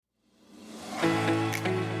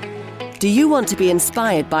Do you want to be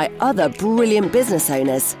inspired by other brilliant business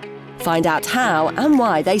owners? Find out how and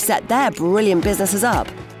why they set their brilliant businesses up.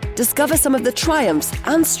 Discover some of the triumphs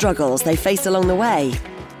and struggles they faced along the way.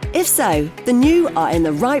 If so, then you are in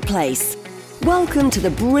the right place. Welcome to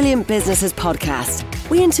the Brilliant Businesses Podcast.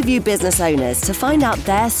 We interview business owners to find out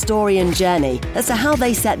their story and journey as to how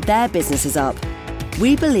they set their businesses up.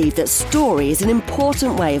 We believe that story is an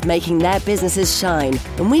important way of making their businesses shine,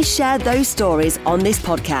 and we share those stories on this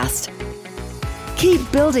podcast.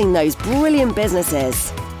 Keep building those brilliant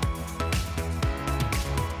businesses.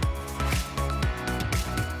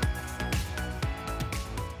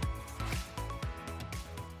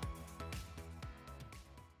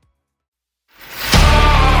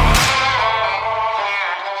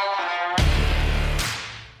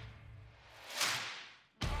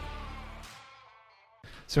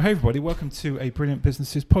 So hey everybody, welcome to a Brilliant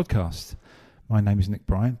Businesses podcast. My name is Nick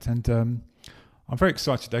Bryant and I'm very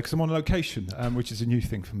excited today because I'm on location, which is a new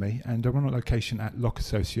thing for me, and I'm on location at Locke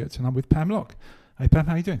Associates and I'm with Pam Locke. Hey Pam,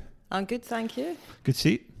 how are you doing? I'm good, thank you. Good to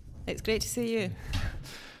see you. It's great to see you.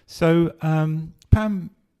 So Pam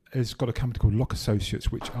has got a company called Locke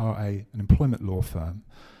Associates, which are an employment law firm.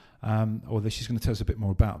 Although she's going to tell us a bit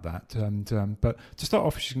more about that. But to start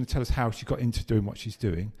off, she's going to tell us how she got into doing what she's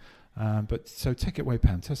doing. So take it away,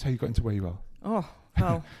 Pam. Tell us how you got into where you are. Oh,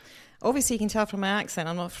 well, obviously you can tell from my accent,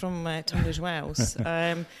 I'm not from Tunbridge Wells.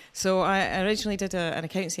 So I originally did an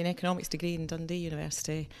accountancy and economics degree in Dundee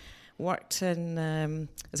University. Worked in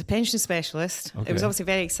as a pension specialist. Okay. It was obviously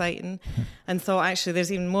very exciting, and thought actually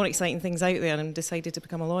there's even more exciting things out there, and decided to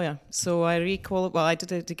become a lawyer. So I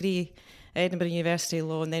did a degree at Edinburgh University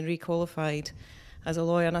Law, and then requalified as a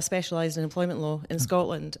lawyer, and I specialised in employment law in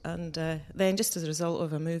Scotland. And then just as a result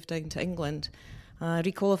of I moved down to England, I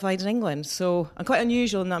requalified in England. So I'm quite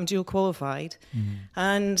unusual in that I'm dual qualified. Mm-hmm.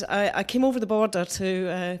 And I came over the border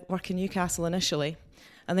to work in Newcastle initially,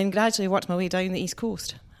 and then gradually worked my way down the East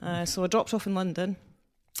Coast. So I dropped off in London,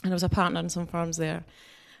 and I was a partner in some firms there.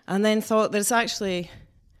 And then thought there's actually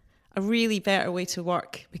a really better way to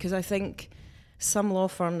work, because I think some law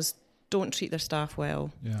firms don't treat their staff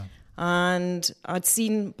well. Yeah. And I'd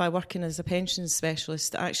seen by working as a pensions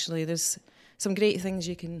specialist that actually there's some great things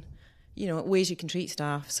you can, ways you can treat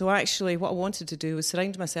staff. So actually what I wanted to do was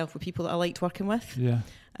surround myself with people that I liked working with,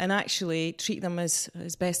 and actually treat them as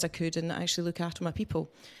best I could, and actually look after my people.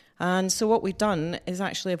 And so what we've done is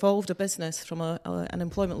actually evolved a business from an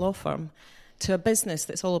employment law firm to a business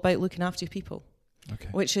that's all about looking after your people,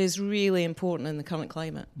 which is really important in the current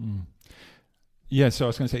climate. Mm. Yeah, so I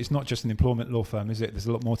was going to say, it's not just an employment law firm, is it? There's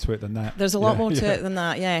a lot more to it than that. There's a lot more to it than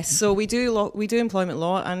that, yes. So we do employment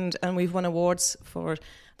law, and we've won awards for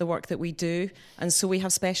the work that we do. And so we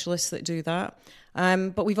have specialists that do that.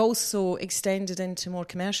 But we've also extended into more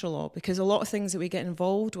commercial law, because a lot of things that we get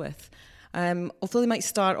involved with, although they might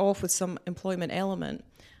start off with some employment element,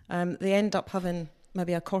 they end up having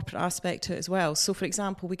maybe a corporate aspect to it as well. So, for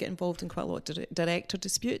example, we get involved in quite a lot of director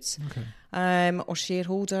disputes, or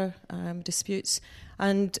shareholder disputes,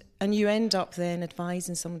 and you end up then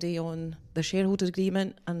advising somebody on the shareholder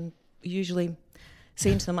agreement, and usually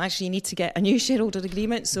saying to them, actually, you need to get a new shareholder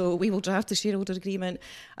agreement, so we will draft the shareholder agreement,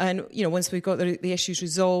 and once we've got the issues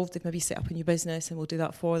resolved, they've maybe set up a new business, and we'll do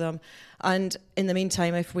that for them. And in the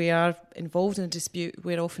meantime, if we are involved in a dispute,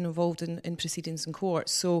 we're often involved in proceedings in court.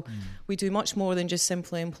 So we do much more than just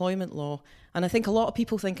simply employment law. And I think a lot of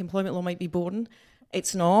people think employment law might be boring.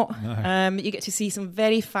 It's not. No. You get to see some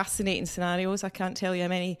very fascinating scenarios. I can't tell you how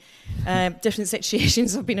many different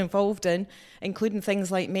situations I've been involved in, including things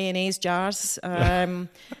like mayonnaise jars.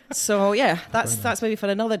 So yeah, that's maybe for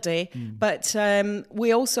another day. Mm. But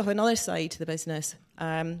we also have another side to the business,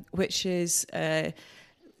 which is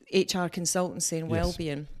HR consultancy and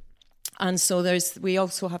wellbeing. And so we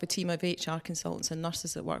also have a team of HR consultants and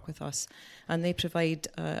nurses that work with us, and they provide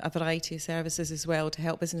a variety of services as well to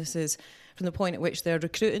help businesses from the point at which they're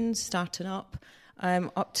recruiting, starting up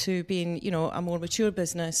to being, a more mature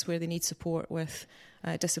business where they need support with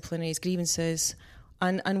disciplinaries, grievances.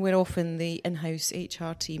 And we're often the in-house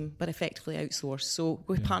HR team, but effectively outsourced. So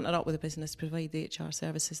we partner up with a business to provide the HR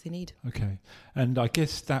services they need. Okay, and I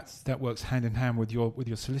guess that works hand in hand with your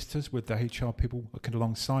solicitors, with the HR people working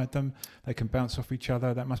alongside them. They can bounce off each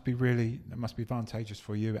other. That must be advantageous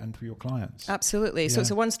for you and for your clients. Absolutely. Yeah. So it's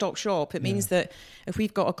a one-stop shop. It means that if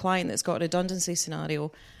we've got a client that's got a redundancy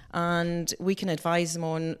scenario, and we can advise them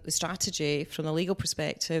on the strategy from a legal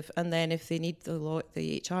perspective, and then if they need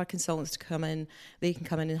the HR consultants to come in, they can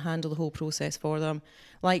come in and handle the whole process for them.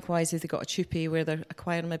 Likewise, if they've got a TUPE where they're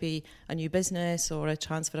acquiring maybe a new business or a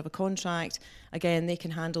transfer of a contract, again, they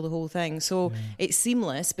can handle the whole thing. So it's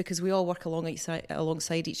seamless because we all work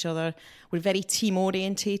alongside each other. We're very team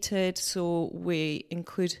orientated, so we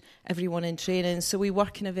include everyone in training. So we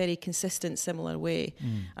work in a very consistent, similar way.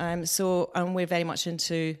 And we're very much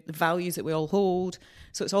into the values that we all hold.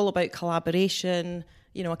 So it's all about collaboration,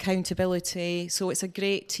 accountability. So it's a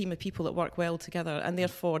great team of people that work well together and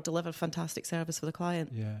therefore deliver fantastic service for the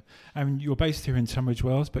client. Yeah. And you're based here in Tunbridge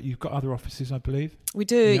Wells, but you've got other offices, I believe? We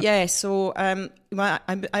do, yeah. So I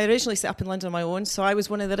originally set up in London on my own. So I was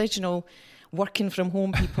one of the original working from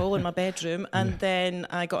home people in my bedroom, and then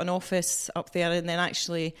I got an office up there, and then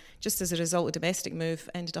actually, just as a result of domestic move,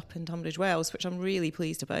 ended up in Tunbridge Wells, which I'm really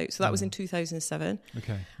pleased about. So that was in 2007.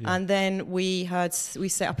 Okay. Yeah. And then we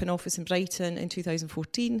set up an office in Brighton in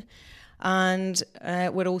 2014, and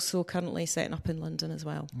we're also currently setting up in London as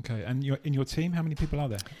well. Okay. And in your team, how many people are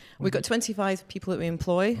there? We've got 25 people that we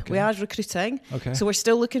employ. Okay. We are recruiting. Okay. So we're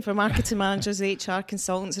still looking for marketing managers, HR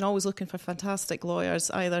consultants, and always looking for fantastic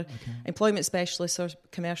lawyers, either employment specialists or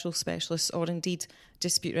commercial specialists, or indeed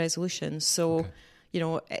dispute resolution. So,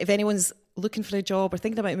 if anyone's looking for a job or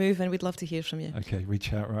thinking about moving, we'd love to hear from you. Okay,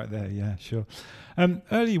 reach out right there. Yeah, sure.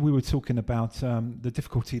 Earlier we were talking about the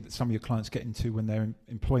difficulty that some of your clients get into when they're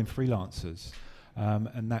employing freelancers.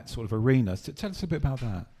 And that sort of arena. So tell us a bit about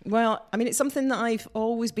that. Well, I mean, it's something that I've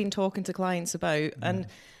always been talking to clients about. And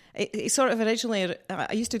it sort of originally,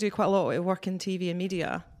 I used to do quite a lot of work in TV and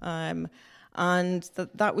media. And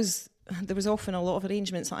there was often a lot of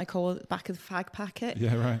arrangements that I call the back of the fag packet.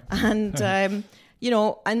 Yeah, right. And,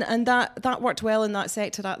 and that worked well in that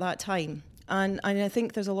sector at that time. And I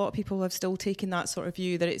think there's a lot of people who have still taken that sort of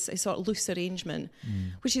view, that it's a sort of loose arrangement,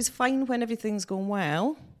 which is fine when everything's going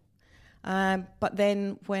well. But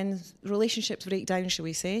then when relationships break down, shall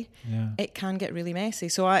we say, it can get really messy.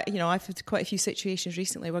 So I've had quite a few situations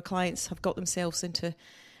recently where clients have got themselves into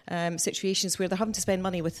situations where they're having to spend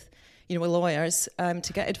money with lawyers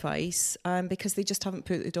to get advice because they just haven't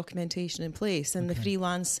put the documentation in place. And the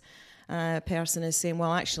freelance person is saying,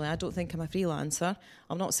 well, actually, I don't think I'm a freelancer.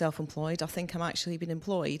 I'm not self-employed. I think I'm actually been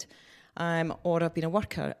employed or I've been a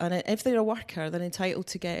worker. And if they're a worker, they're entitled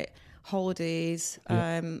to get holidays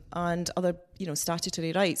and other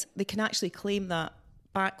statutory rights. They can actually claim that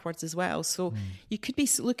backwards as well. So you could be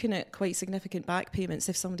looking at quite significant back payments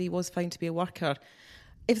if somebody was found to be a worker.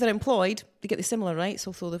 If they're employed, they get the similar rights,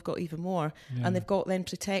 although they've got even more. And they've got then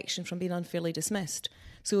protection from being unfairly dismissed.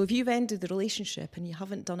 So if you've ended the relationship and you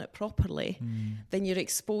haven't done it properly, then you're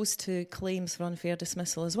exposed to claims for unfair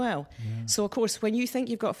dismissal as well. So, of course, when you think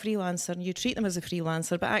you've got a freelancer and you treat them as a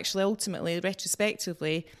freelancer, but actually, ultimately,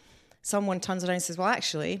 retrospectively, someone turns around and says, well,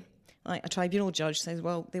 actually, like a tribunal judge says,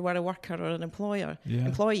 well, they were a worker or an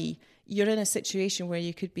employee, you're in a situation where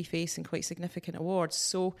you could be facing quite significant awards.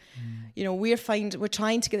 So, we're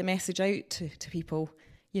trying to get the message out to people.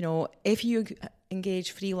 If you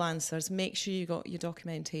engage freelancers, make sure you got your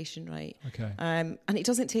documentation right. Okay. And it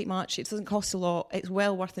doesn't take much. It doesn't cost a lot. It's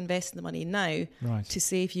well worth investing the money now to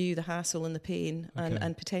save you the hassle and the pain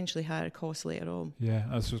and potentially higher costs later on. Yeah,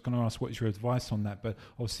 I was going to ask what's your advice on that, but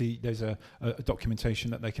obviously there's a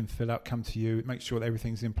documentation that they can fill out, come to you, make sure that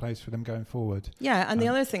everything's in place for them going forward. Yeah, and the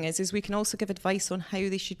other thing is we can also give advice on how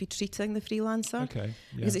they should be treating the freelancer. Okay.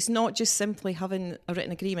 Yeah. Because it's not just simply having a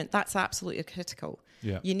written agreement. That's absolutely critical.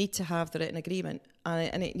 Yeah. You need to have the written agreement,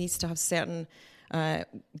 and it needs to have certain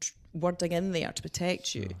wording in there to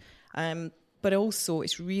protect you. But also,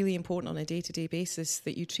 it's really important on a day-to-day basis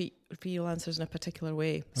that you treat freelancers in a particular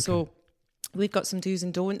way. Okay. So we've got some do's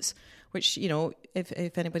and don'ts, which,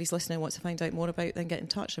 if anybody's listening and wants to find out more about, then get in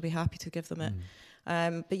touch. I'll be happy to give them it.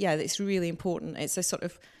 But yeah, it's really important. It's a sort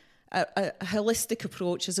of a holistic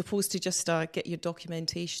approach as opposed to just get your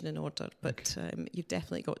documentation in order. But you've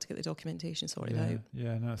definitely got to get the documentation sorted out.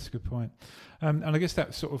 Yeah, no, that's a good point. And I guess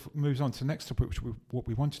that sort of moves on to the next topic, which what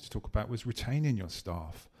we wanted to talk about was retaining your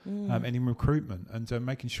staff and in recruitment and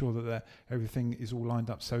making sure that everything is all lined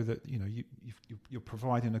up so that you're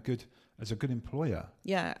providing as a good employer.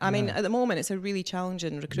 Yeah, I mean, at the moment it's a really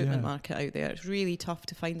challenging recruitment market out there. It's really tough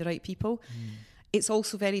to find the right people. It's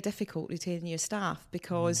also very difficult retaining your staff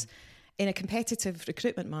because in a competitive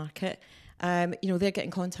recruitment market, they're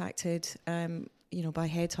getting contacted, by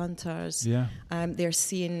headhunters. Yeah. They're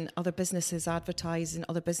seeing other businesses advertising,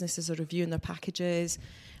 other businesses are reviewing their packages.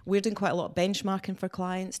 We're doing quite a lot of benchmarking for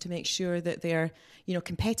clients to make sure that they're,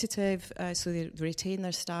 competitive, so they retain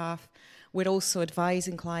their staff. We're also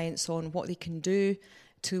advising clients on what they can do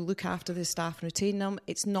to look after the staff and retain them.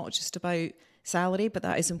 It's not just about salary, but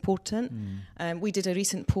that is important. We did a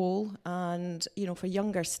recent poll, and for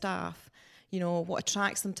younger staff, what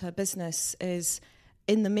attracts them to a business is,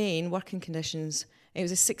 in the main, working conditions. It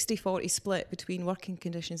was a 60-40 split between working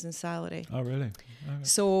conditions and salary. Oh, really? Okay.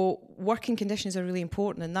 So working conditions are really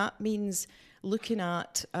important, and that means looking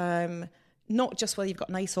at not just whether you've got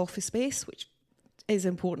nice office space, which is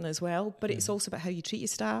important as well, but it's also about how you treat your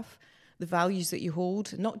staff, the values that you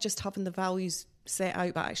hold, not just having the values set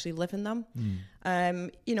out, but actually living them.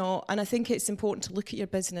 And I think it's important to look at your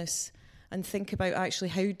business and think about actually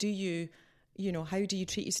how do you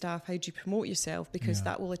treat your staff, how do you promote yourself, because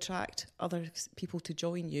that will attract other people to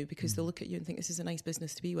join you, because they'll look at you and think, this is a nice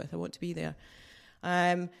business to be with, I want to be there.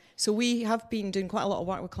 So we have been doing quite a lot of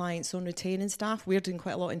work with clients on retaining staff. We're doing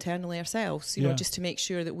quite a lot internally ourselves, just to make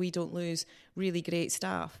sure that we don't lose really great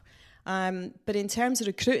staff. But in terms of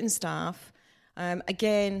recruiting staff,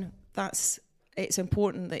 again, it's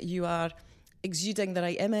important that you are exuding the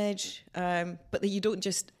right image, but that you don't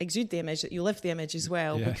just exude the image, that you live the image as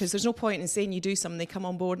well, because there's no point in saying you do something, they come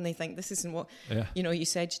on board and they think this isn't what you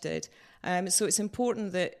said you did. So it's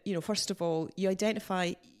important that, first of all, you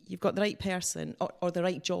identify you've got the right person or the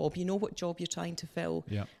right job, you know what job you're trying to fill,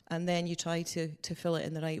 and then you try to fill it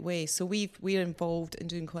in the right way. So we're involved in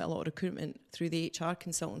doing quite a lot of recruitment through the HR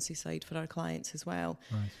consultancy side for our clients as well.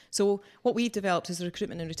 Right. So what we've developed is a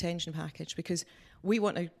recruitment and retention package, because we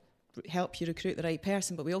want to help you recruit the right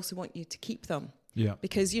person, but we also want you to keep them. Yeah.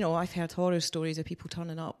 Because, I've heard horror stories of people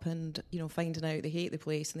turning up and, finding out they hate the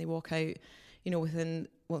place and they walk out,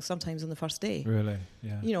 sometimes on the first day. Really?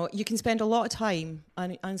 Yeah. You can spend a lot of time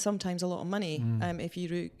and sometimes a lot of money if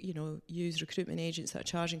you use recruitment agents that are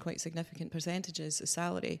charging quite significant percentages of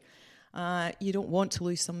salary. You don't want to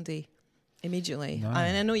lose somebody immediately. No.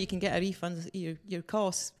 And I know you can get a refund of your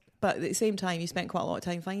costs, but at the same time, you spent quite a lot of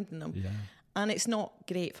time finding them. Yeah. And it's not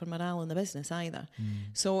great for morale in the business either.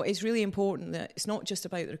 So it's really important that it's not just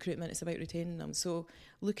about the recruitment, it's about retaining them. So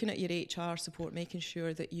looking at your HR support, making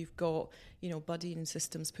sure that you've got, buddying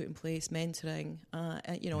systems put in place, mentoring,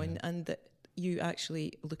 and that you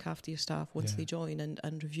actually look after your staff once they join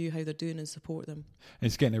and review how they're doing and support them. And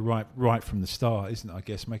it's getting it right from the start, isn't it? I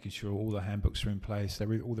guess making sure all the handbooks are in place,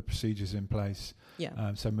 all the procedures in place.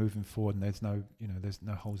 Yeah. So moving forward, and there's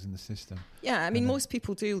no holes in the system. Yeah, I mean, most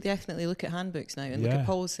people do definitely look at handbooks now and look at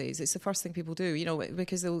policies. It's the first thing people do,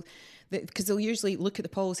 because they'll usually look at the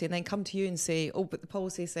policy and then come to you and say, oh, but the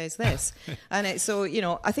policy says this. And it's so,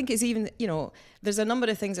 I think it's even, there's a number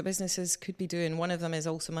of things that businesses could be doing. One of them is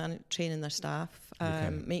also training their staff,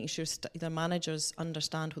 making sure their managers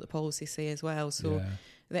understand what the policy say as well. So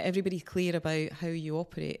that everybody's clear about how you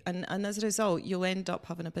operate. And as a result, you'll end up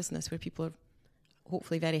having a business where people are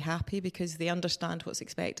hopefully very happy because they understand what's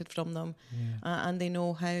expected from them, and they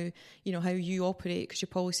know how you operate because your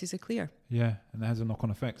policies are clear. Yeah, and it has a knock-on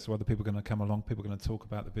effect. So other people are going to come along, people are going to talk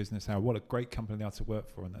about the business, what a great company they are to work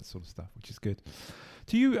for, and that sort of stuff, which is good.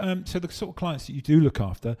 Do you? So the sort of clients that you do look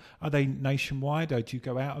after, are they nationwide? Do you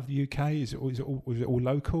go out of the UK? Is it all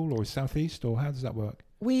local, or South East, or how does that work?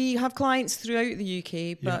 We have clients throughout the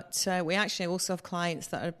UK, but we actually also have clients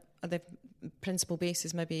that are the principal base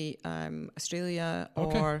is maybe Australia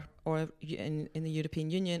or in the European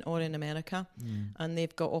Union or in America, and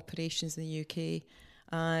they've got operations in the UK,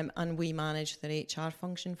 and we manage their HR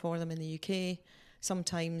function for them in the UK.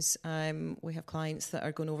 Sometimes we have clients that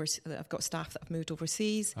are going that have got staff that have moved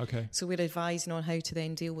overseas. Okay. So we're advising on how to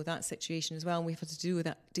then deal with that situation as well, and we've had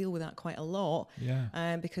to deal with that quite a lot.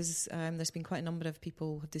 Yeah. Because there's been quite a number of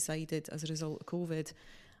people who have decided as a result of COVID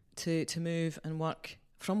to move and work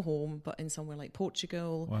from home, but in somewhere like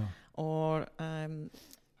Portugal. Wow. Or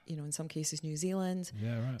in some cases New Zealand.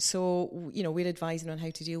 Yeah, right. So we're advising on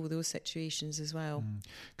how to deal with those situations as well.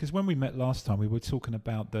 Because when we met last time, we were talking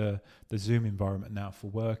about the Zoom environment now for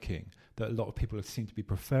working that a lot of people seem to be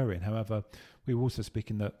preferring. However, we were also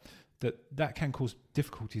speaking that can cause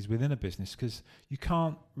difficulties within a business because you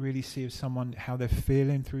can't really see how they're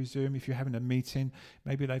feeling through Zoom. If you're having a meeting,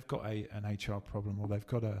 maybe they've got an HR problem or they've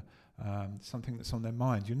got something that's on their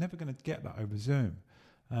mind. You're never going to get that over Zoom.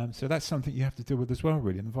 So that's something you have to deal with as well,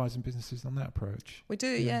 really, and advising businesses on that approach. We do,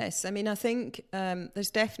 yes. I mean, I think there's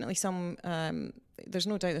definitely some, there's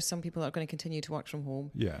no doubt there's some people that are going to continue to work from home.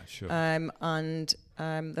 Yeah, sure. And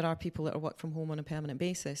there are people that are work from home on a permanent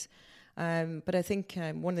basis. But I think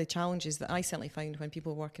one of the challenges that I certainly found when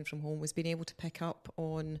people were working from home was being able to pick up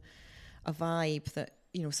on a vibe that,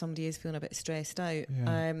 somebody is feeling a bit stressed out.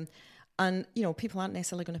 Yeah. And, people aren't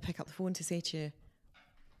necessarily going to pick up the phone to say to you,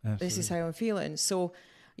 Absolutely. This is how I'm feeling. So,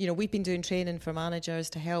 we've been doing training for managers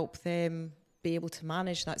to help them be able to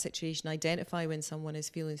manage that situation, identify when someone is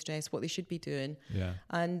feeling stressed, what they should be doing. Yeah.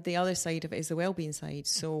 And the other side of it is the wellbeing side.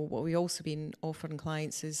 So what we've also been offering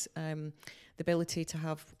clients is the ability to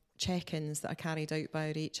have check-ins that are carried out by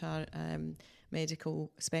our HR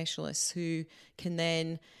medical specialists, who can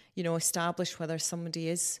then, you know, establish whether somebody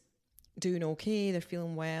is doing okay, they're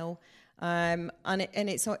feeling well. And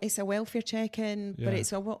it's a welfare check-in, but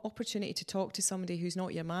it's an opportunity to talk to somebody who's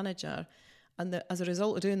not your manager. And as a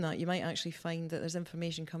result of doing that, you might actually find that there's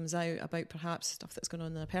information comes out about perhaps stuff that's going on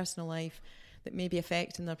in their personal life that may be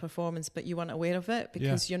affecting their performance, but you weren't aware of it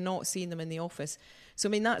because you're not seeing them in the office. So,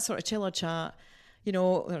 I mean, that sort of chiller chat, you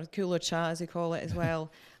know, or cooler chat, as we call it as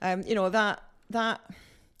well, you know, that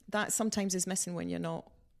sometimes is missing when you're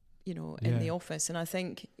not, you know, in the office. And I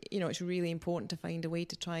think, you know, it's really important to find a way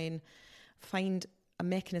to try and find a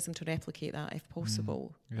mechanism to replicate that if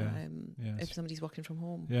possible, if somebody's working from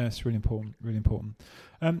home. Yeah, it's really important, really important.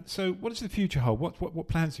 So what does the future hold? What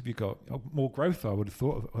plans have you got? More growth, I would have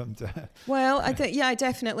thought. Well, I think,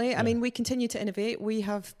 definitely. Yeah. I mean, we continue to innovate. We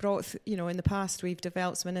have brought, you know, in the past, we've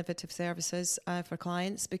developed some innovative services for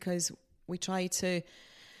clients, because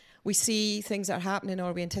we see things that are happening,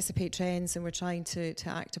 or we anticipate trends, and we're trying to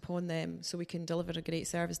act upon them so we can deliver a great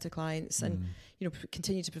service to clients and, you know,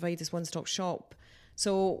 continue to provide this one-stop shop.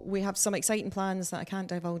 So we have some exciting plans that I can't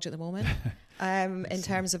divulge at the moment in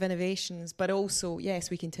terms of innovations, but also, yes,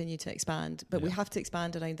 we continue to expand, but we have to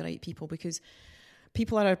expand around the right people, because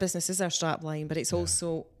people are our business, is our strapline, but it's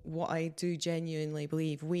also what I do genuinely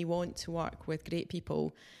believe. We want to work with great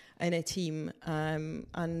people in a team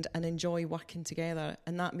and enjoy working together,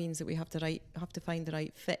 and that means that we have to find the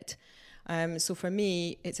right fit. So for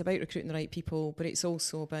me, it's about recruiting the right people, but it's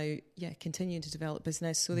also about continuing to develop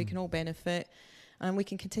business so they can all benefit and we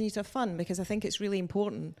can continue to have fun, because I think it's really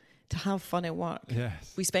important to have fun at work.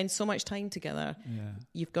 Yes. We spend so much time together. Yeah.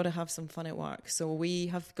 You've got to have some fun at work. So we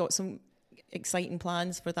have got some exciting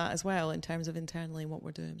plans for that as well, in terms of internally what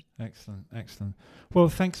we're doing. Excellent. Well,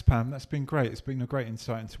 thanks, Pam. That's been great. It's been a great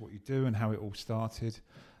insight into what you do and how it all started.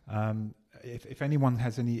 If anyone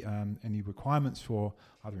has any requirements for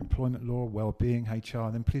either employment law, well-being,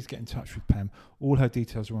 HR, then please get in touch with Pam. All her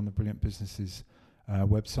details are on the Brilliant Businesses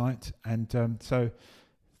website. And so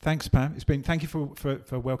thanks, Pam. Thank you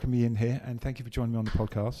for welcoming me in here, and thank you for joining me on the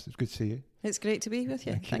podcast. It's good to see you. It's great to be with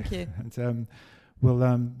you. Thank you. And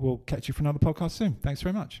we'll catch you for another podcast soon. Thanks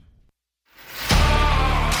very much.